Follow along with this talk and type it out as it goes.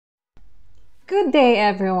Good day,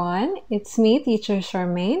 everyone. It's me, Teacher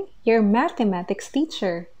Charmaine, your mathematics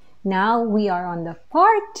teacher. Now we are on the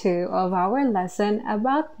part 2 of our lesson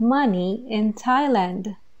about money in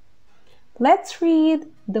Thailand. Let's read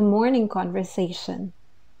the morning conversation.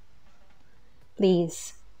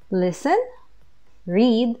 Please listen,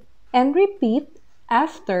 read, and repeat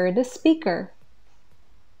after the speaker.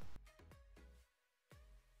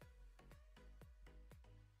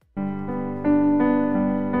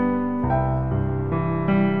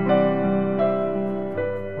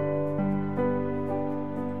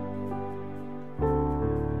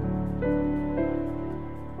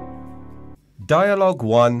 Dialogue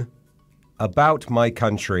 1. About my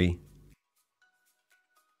country.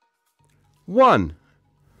 1.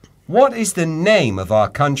 What is the name of our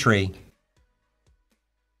country?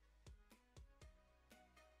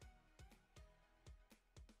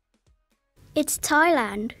 It's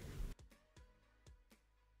Thailand.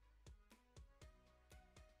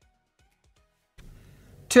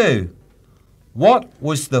 2. What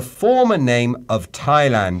was the former name of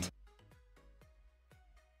Thailand?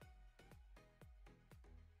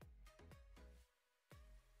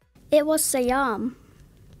 It was Siam.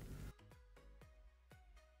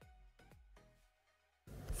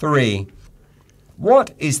 3.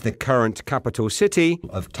 What is the current capital city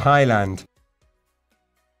of Thailand?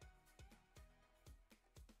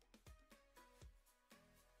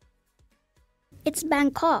 It's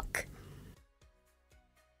Bangkok.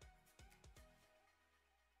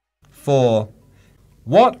 4.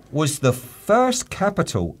 What was the first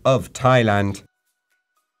capital of Thailand?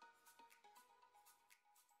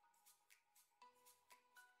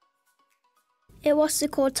 It was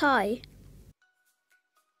Sukhothai.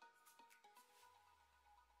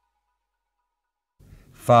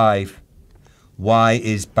 5. Why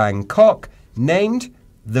is Bangkok named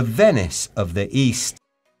the Venice of the East?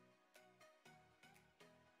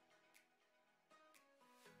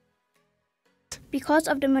 Because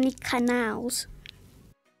of the many canals.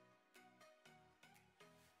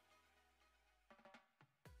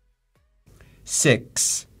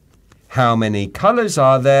 6. How many colours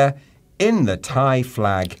are there in the Thai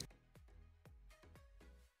flag?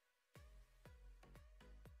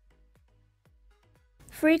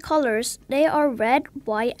 Three colors. They are red,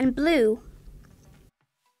 white, and blue.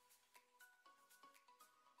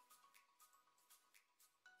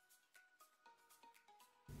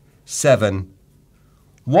 7.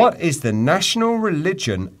 What is the national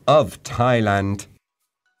religion of Thailand?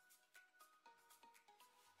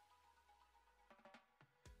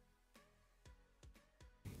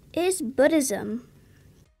 Is Buddhism.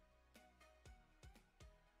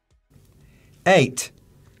 8.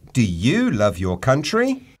 Do you love your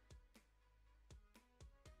country?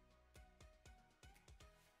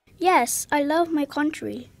 Yes, I love my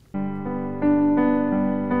country.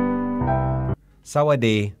 สวัส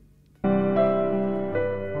ดี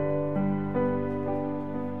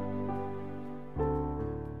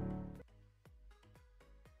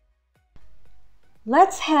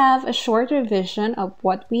Let's have a short revision of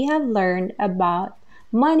what we have learned about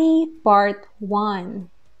money part 1.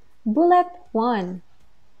 Bullet 1.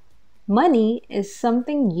 Money is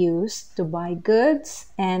something used to buy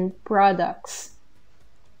goods and products.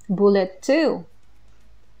 Bullet 2.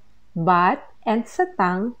 Baht and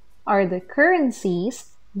satang are the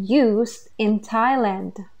currencies used in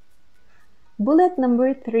Thailand. Bullet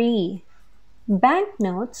number 3.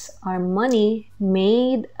 Banknotes are money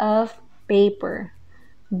made of paper.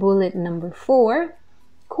 Bullet number 4.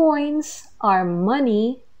 Coins are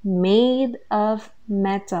money made of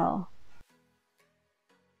metal.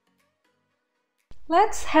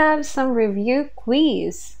 Let's have some review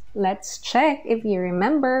quiz. Let's check if you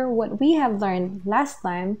remember what we have learned last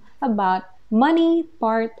time about money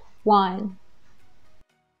part 1.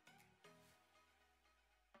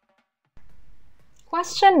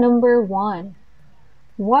 Question number 1.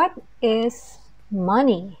 What is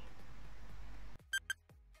money?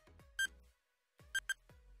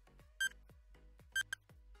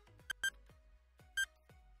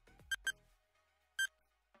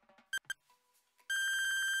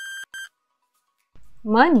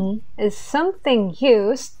 Money is something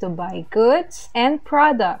used to buy goods and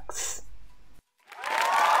products.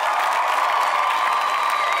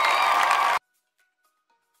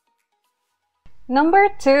 Number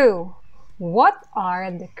 2. What are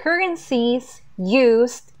the currencies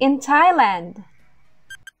used in Thailand?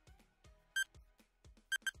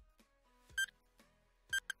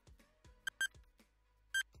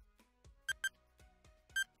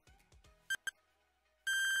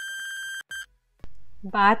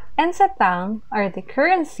 Baht and satang are the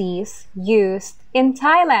currencies used in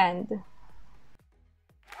Thailand.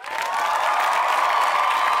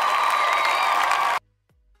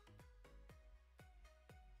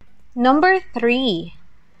 Number 3.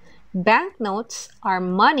 Banknotes are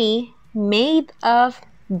money made of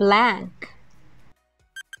blank.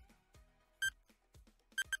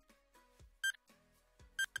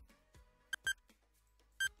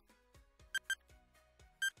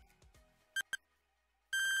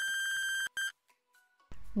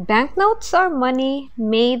 Banknotes are money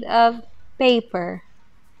made of paper.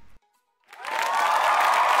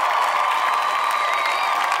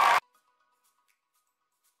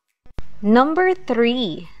 Number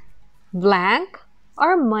 3. Blank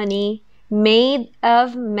are money made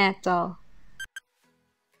of metal.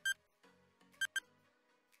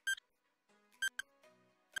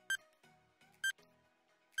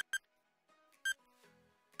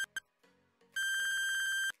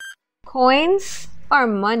 Coins are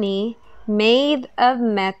money made of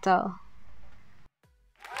metal.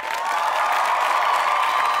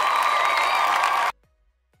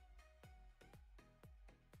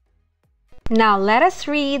 Now let us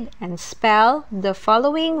read and spell the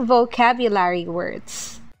following vocabulary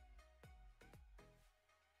words.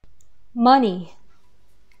 Money.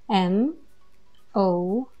 M-O-N-E-Y.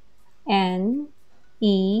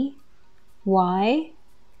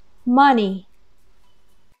 Money.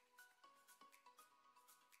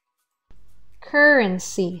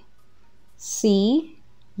 Currency. C-U-R-R-E-N-C-Y.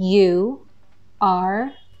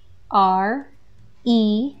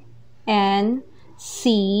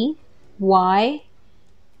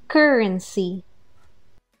 Currency.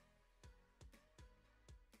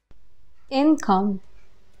 Income.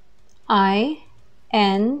 I-N-C-O-M-E.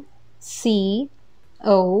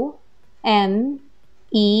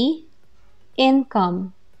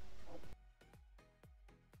 Income.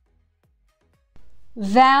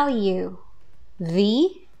 Value.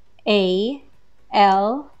 V-A-L-U-E.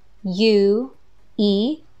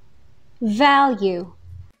 Value.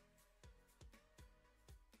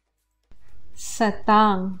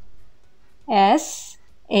 Satang.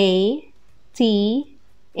 S-A-T-A-N-G.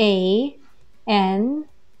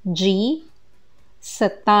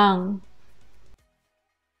 Satang.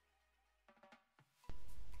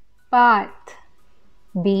 Baht.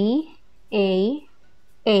 B-A-H-T.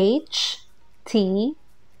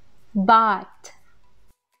 Baht.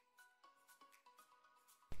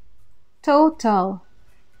 Total.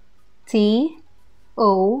 T-O-T-A-L.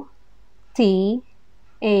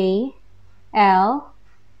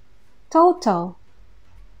 Total.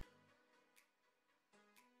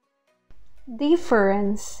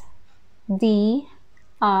 Difference.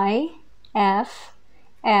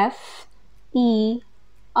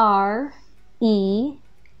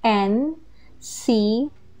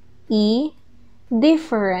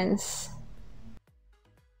 Difference.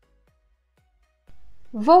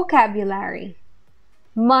 Vocabulary.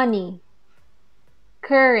 Money.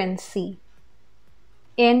 Currency.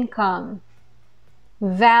 Income.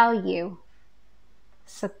 Value.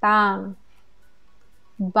 Satang.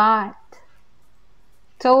 Baht.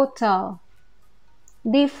 Total.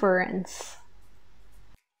 Difference.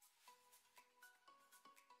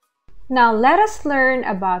 Now let us learn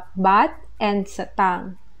about baht and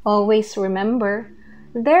satang. Always remember,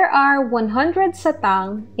 there are 100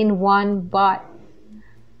 satang in 1 baht.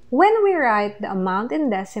 When we write the amount in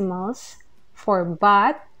decimals, for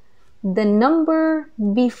baht, the number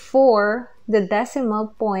before the decimal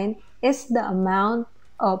point is the amount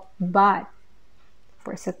of baht.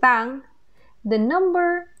 For satang, the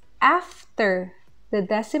number after the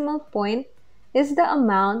decimal point is the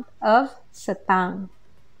amount of satang.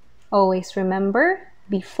 Always remember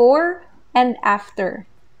before and after.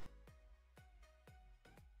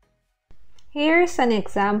 Here's an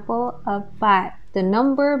example of baht, the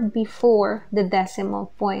number before the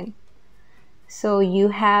decimal point. So you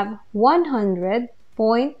have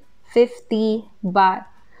 100.50 baht.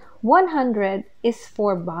 100 is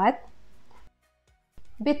 4 baht.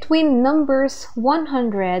 Between numbers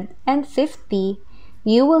 100 and 50,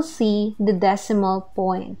 you will see the decimal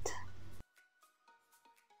point.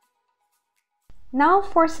 Now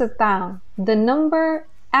for satang, the number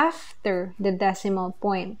after the decimal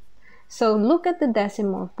point. So look at the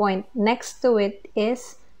decimal point. Next to it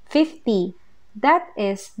is 50. That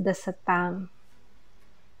is the satang.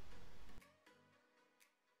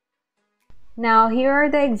 Now here are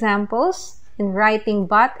the examples in writing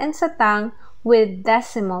baht and satang with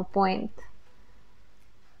decimal point.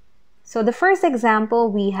 So the first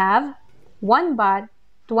example, we have 1 baht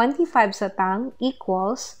 25 satang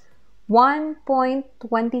equals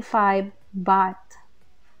 1.25 baht.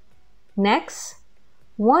 Next,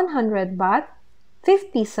 100 baht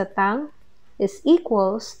 50 satang is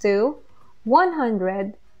equals to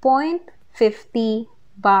 100.50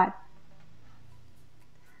 baht.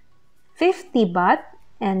 50 baht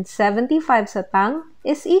and 75 satang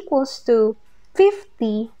is equals to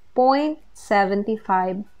 50.75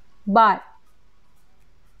 baht.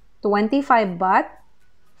 25 baht,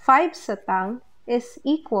 5 satang is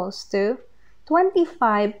equals to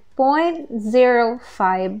 25.05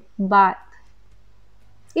 baht.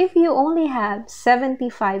 If you only have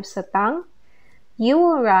 75 satang, you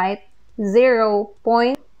will write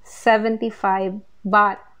 0.75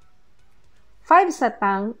 baht. 5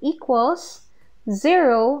 satang equals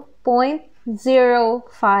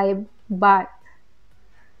 0.05 baht.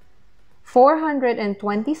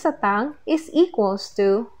 420 satang is equals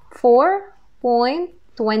to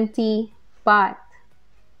 4.20 baht.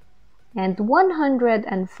 And 105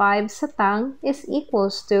 satang is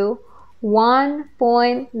equals to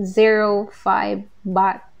 1.05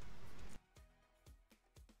 baht.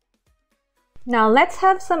 Now let's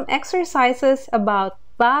have some exercises about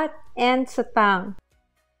baht and satang.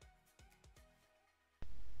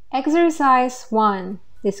 Exercise 1.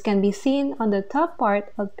 This can be seen on the top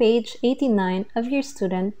part of page 89 of your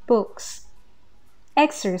student books.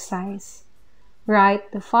 Exercise.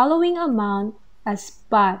 Write the following amount as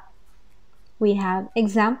baht. We have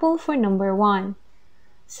example for number 1.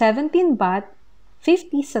 17 baht,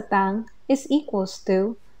 50 satang is equals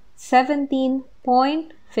to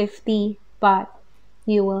 17.50 baht.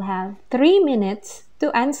 You will have 3 minutes to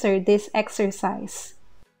answer this exercise.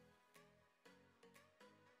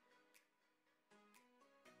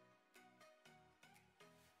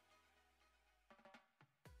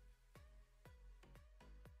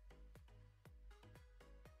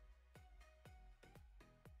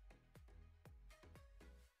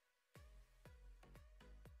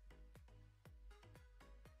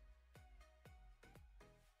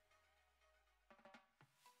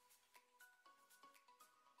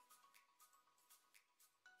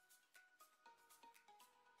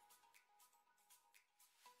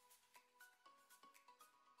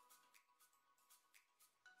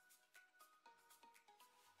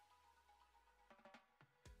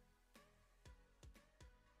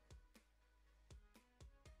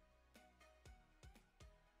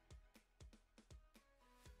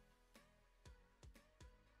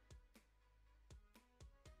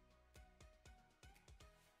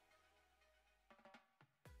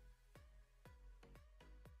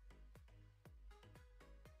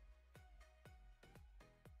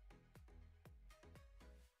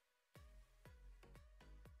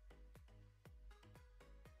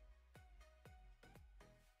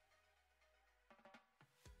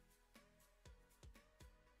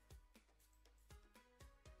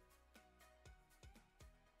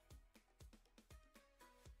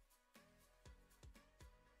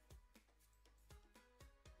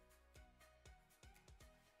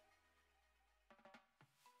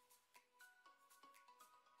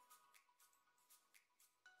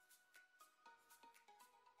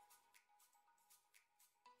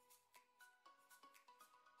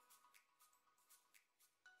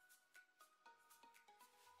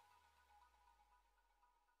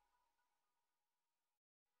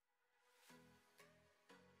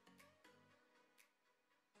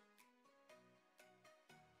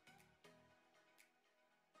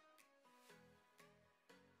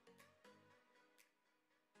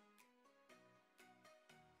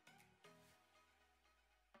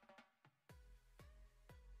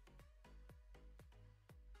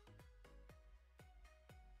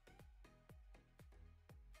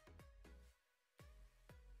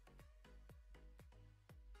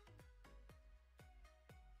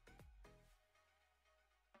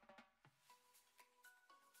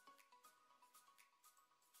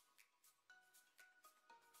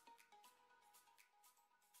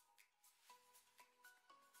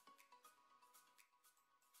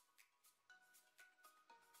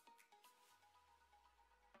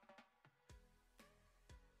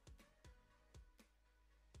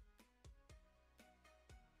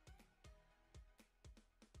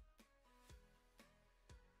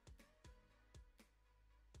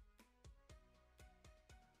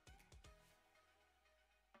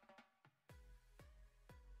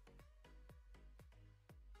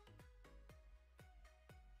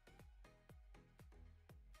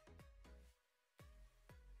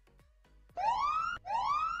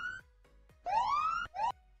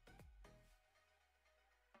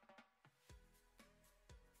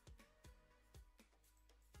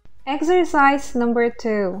 Exercise number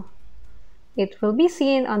 2. It will be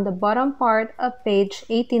seen on the bottom part of page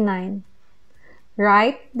 89.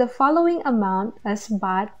 Write the following amount as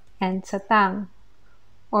baht and satang.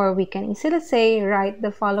 Or we can easily say write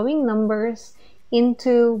the following numbers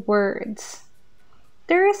into words.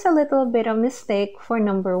 There is a little bit of mistake for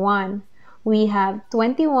number 1. We have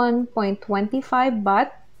 21.25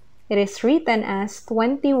 baht. It is written as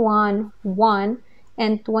 21 won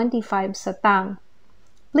and 25 satang.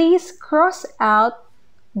 Please cross out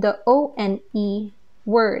the O and E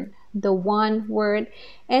word, the one word,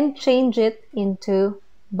 and change it into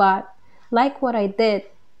baht, like what I did.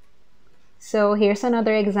 So here's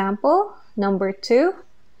another example. Number 2,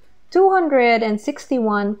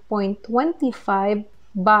 261.25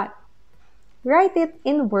 baht. Write it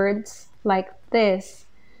in words like this: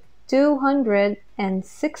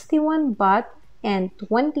 261 baht and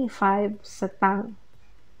 25 satang.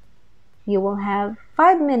 You will have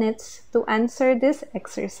 5 minutes to answer this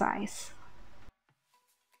exercise.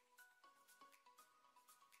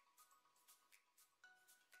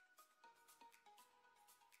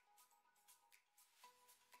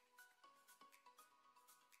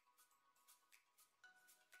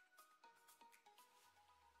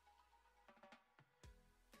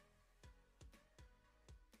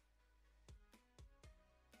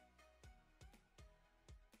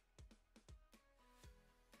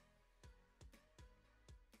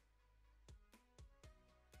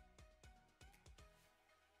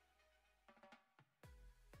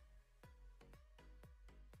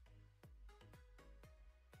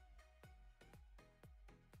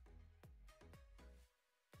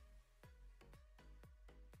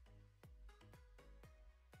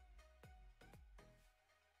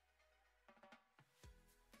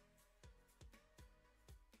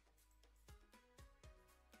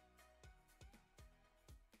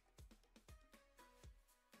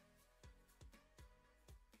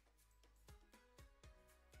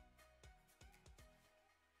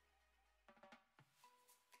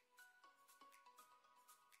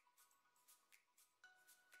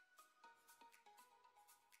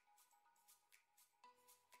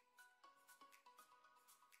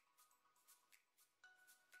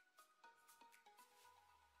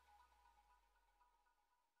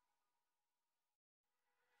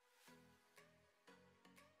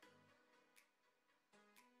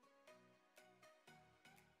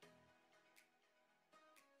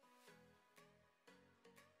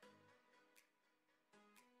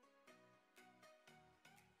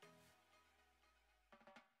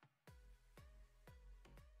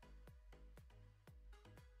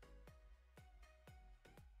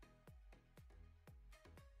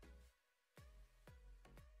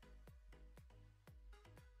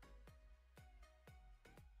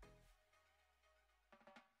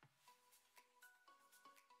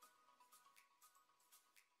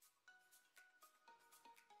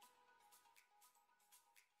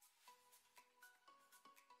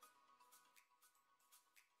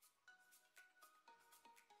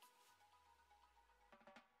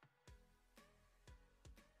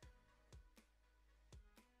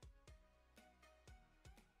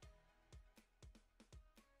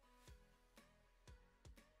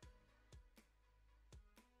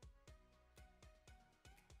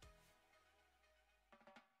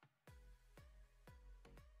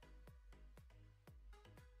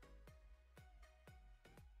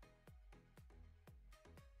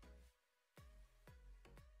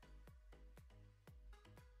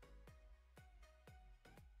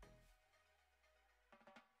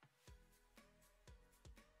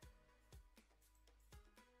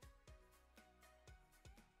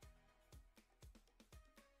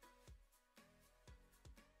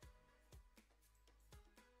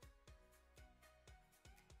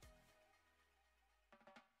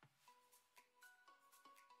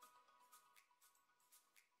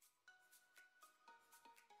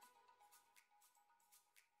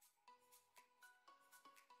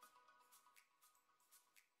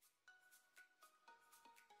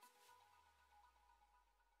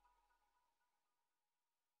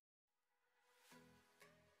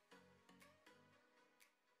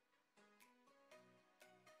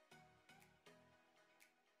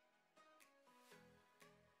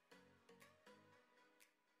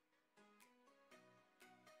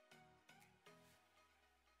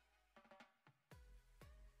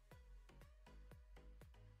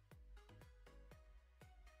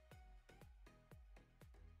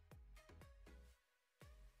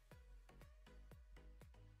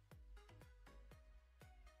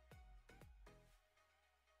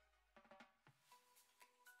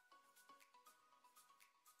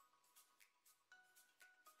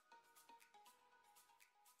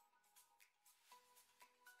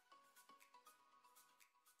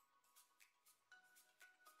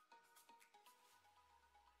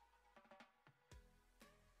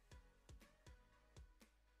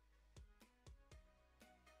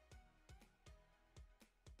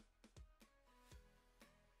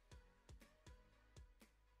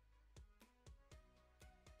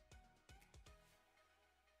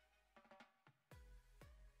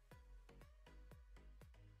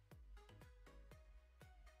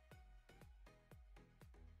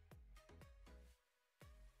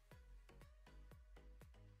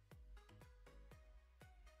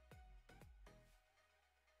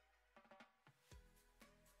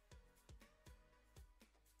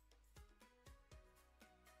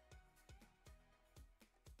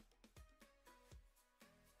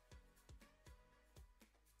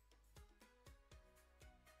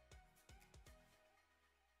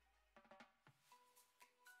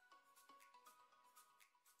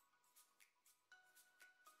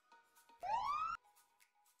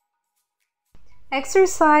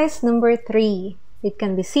 Exercise number 3. It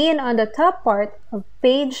can be seen on the top part of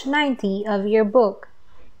page 90 of your book.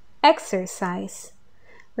 Exercise.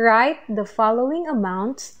 Write the following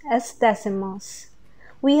amounts as decimals.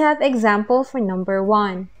 We have example for number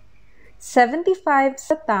 1. 75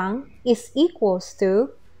 satang is equals to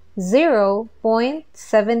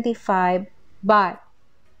 0.75 baht.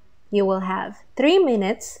 You will have 3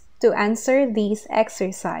 minutes to answer these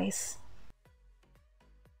exercise.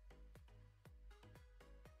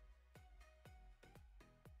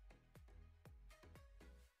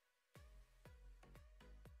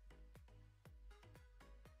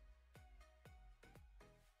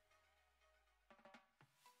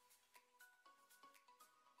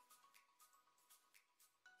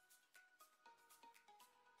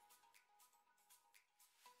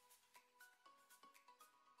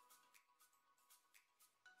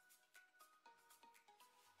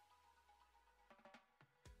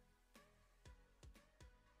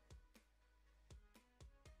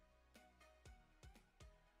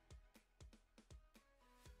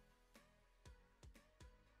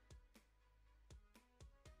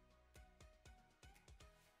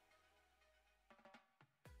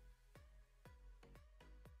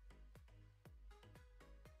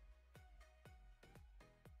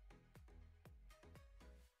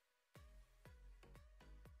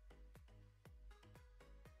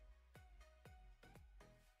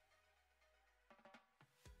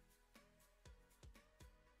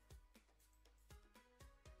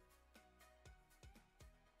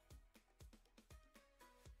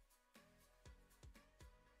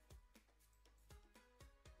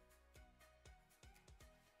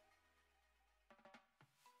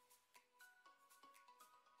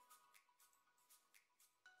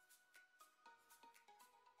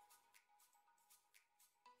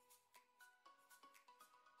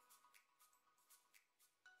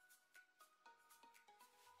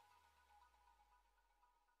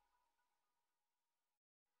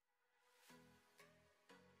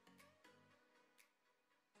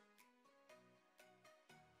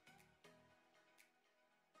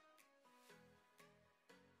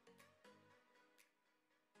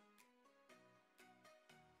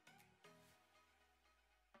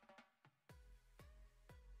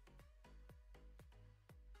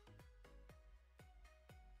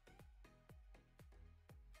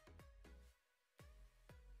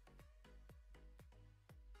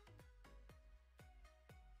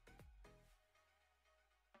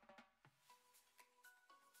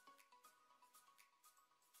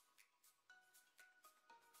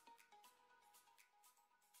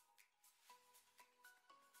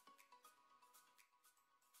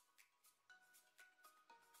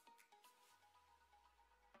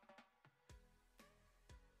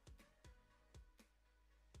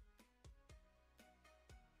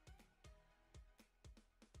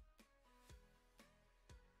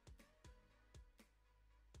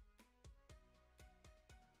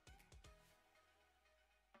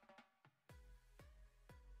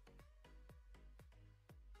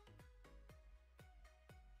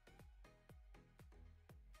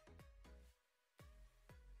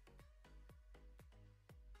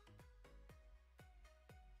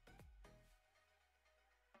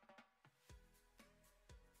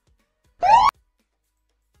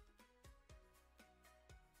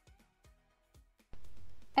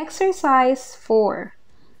 Exercise 4.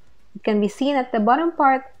 It can be seen at the bottom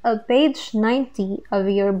part of page 90 of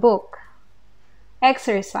your book.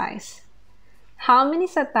 Exercise. How many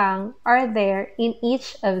satang are there in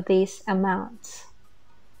each of these amounts?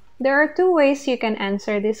 There are 2 ways you can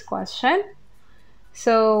answer this question.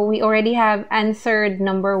 So we already have answered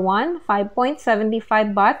number 1,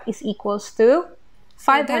 5.75 baht is equals to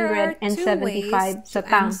 575 to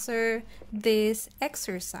satang. answer this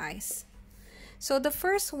exercise. So the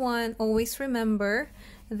first one, always remember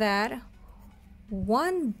that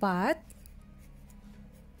 1 baht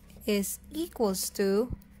is equals to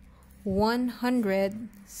 100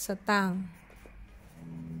 satang.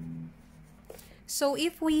 So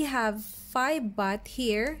if we have 5 baht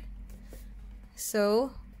here,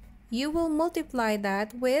 so you will multiply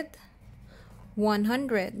that with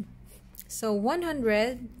 100. So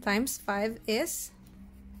 100 times 5 is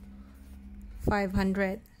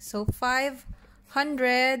 500. So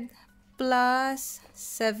 500 plus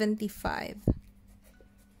 75.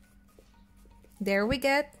 There we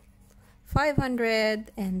get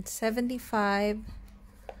 575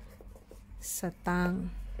 satang.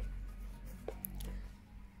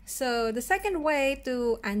 So the second way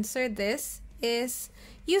to answer this is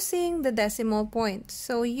using the decimal point.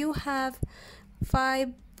 So you have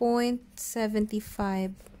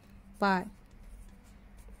 5.75 baht.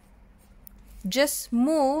 just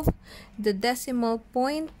move the decimal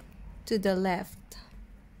point to the left.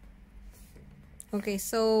 Okay,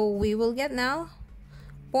 so we will get now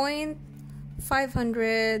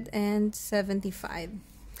 0.575.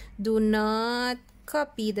 Do not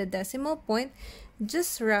copy the decimal point,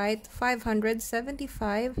 just write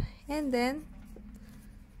 575 and then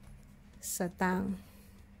satang.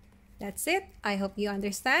 That's it. I hope you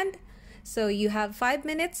understand. So you have 5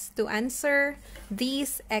 minutes to answer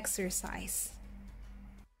these exercise.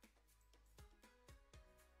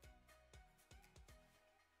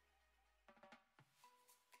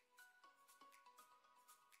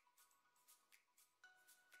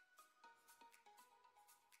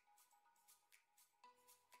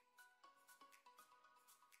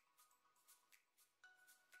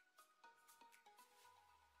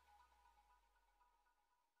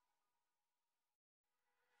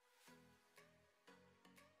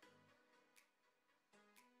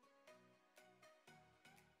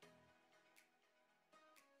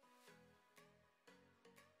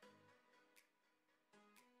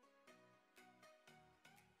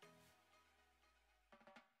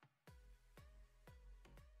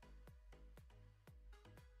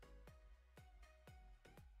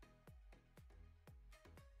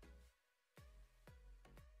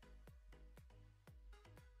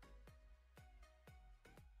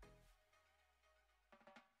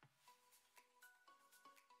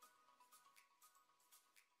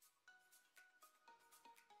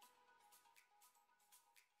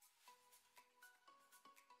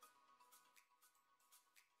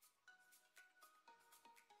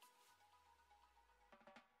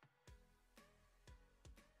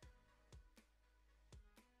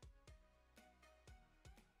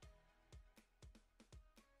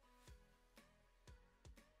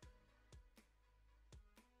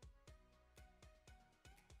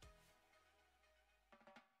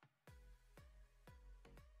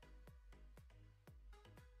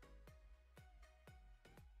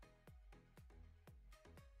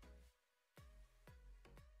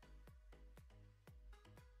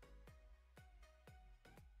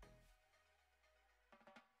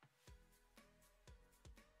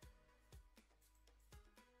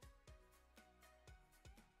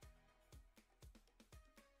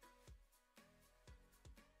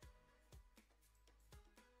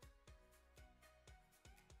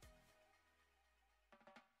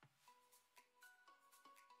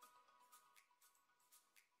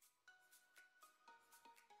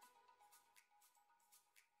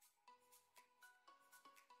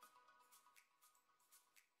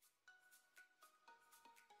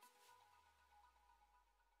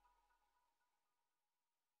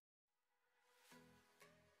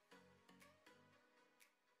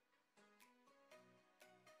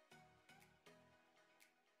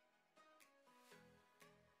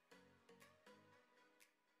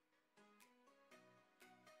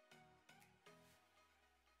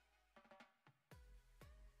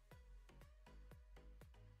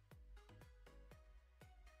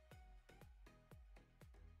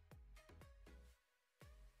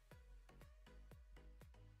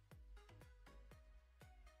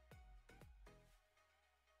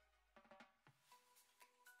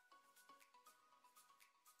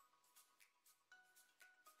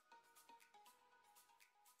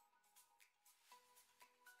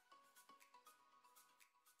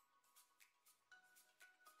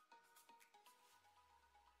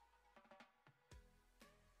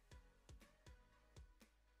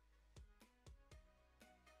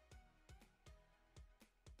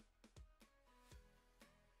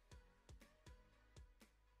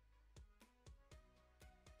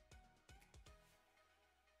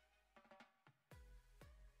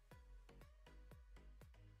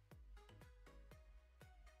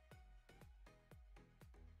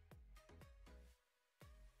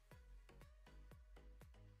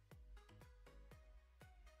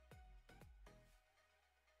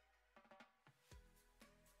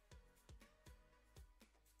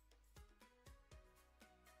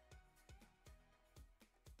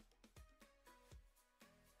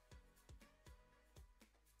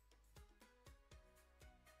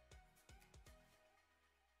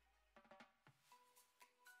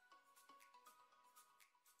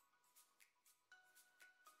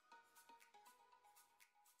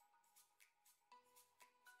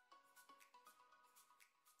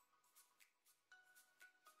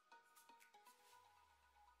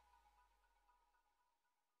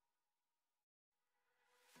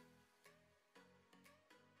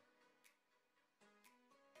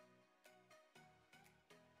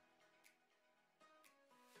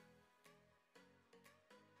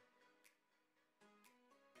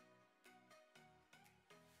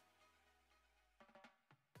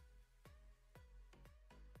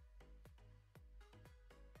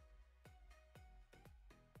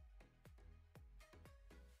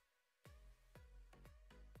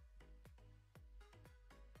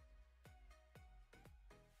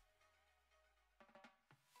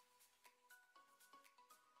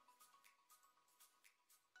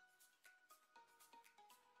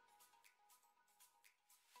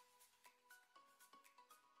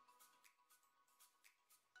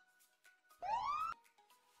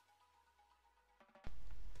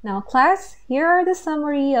 Now class, here are the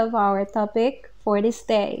summary of our topic for this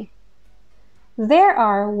day. There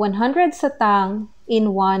are 100 satang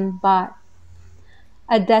in 1 baht.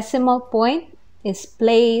 A decimal point is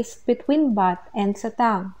placed between baht and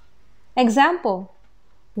satang. Example,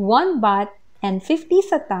 1 baht and 50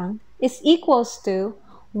 satang is equals to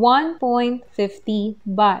 1.50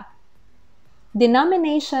 baht.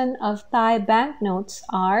 Denomination of Thai banknotes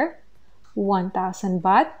are 1,000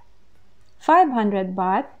 baht, 500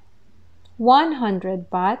 baht, 100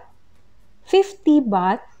 baht, 50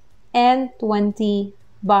 baht, and 20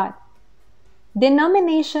 baht.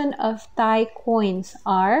 Denomination of Thai coins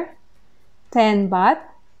are 10 baht,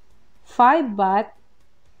 5 baht,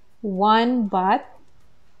 1 baht,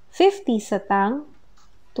 50 satang,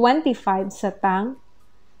 25 satang,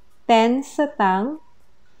 10 satang,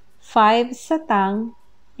 5 satang,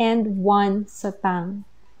 and 1 satang.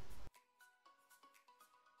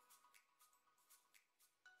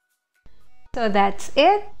 So that's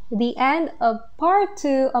it, the end of part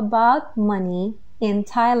 2 about money in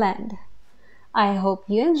Thailand. I hope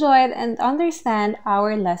you enjoyed and understand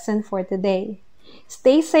our lesson for today.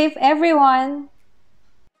 Stay safe, everyone!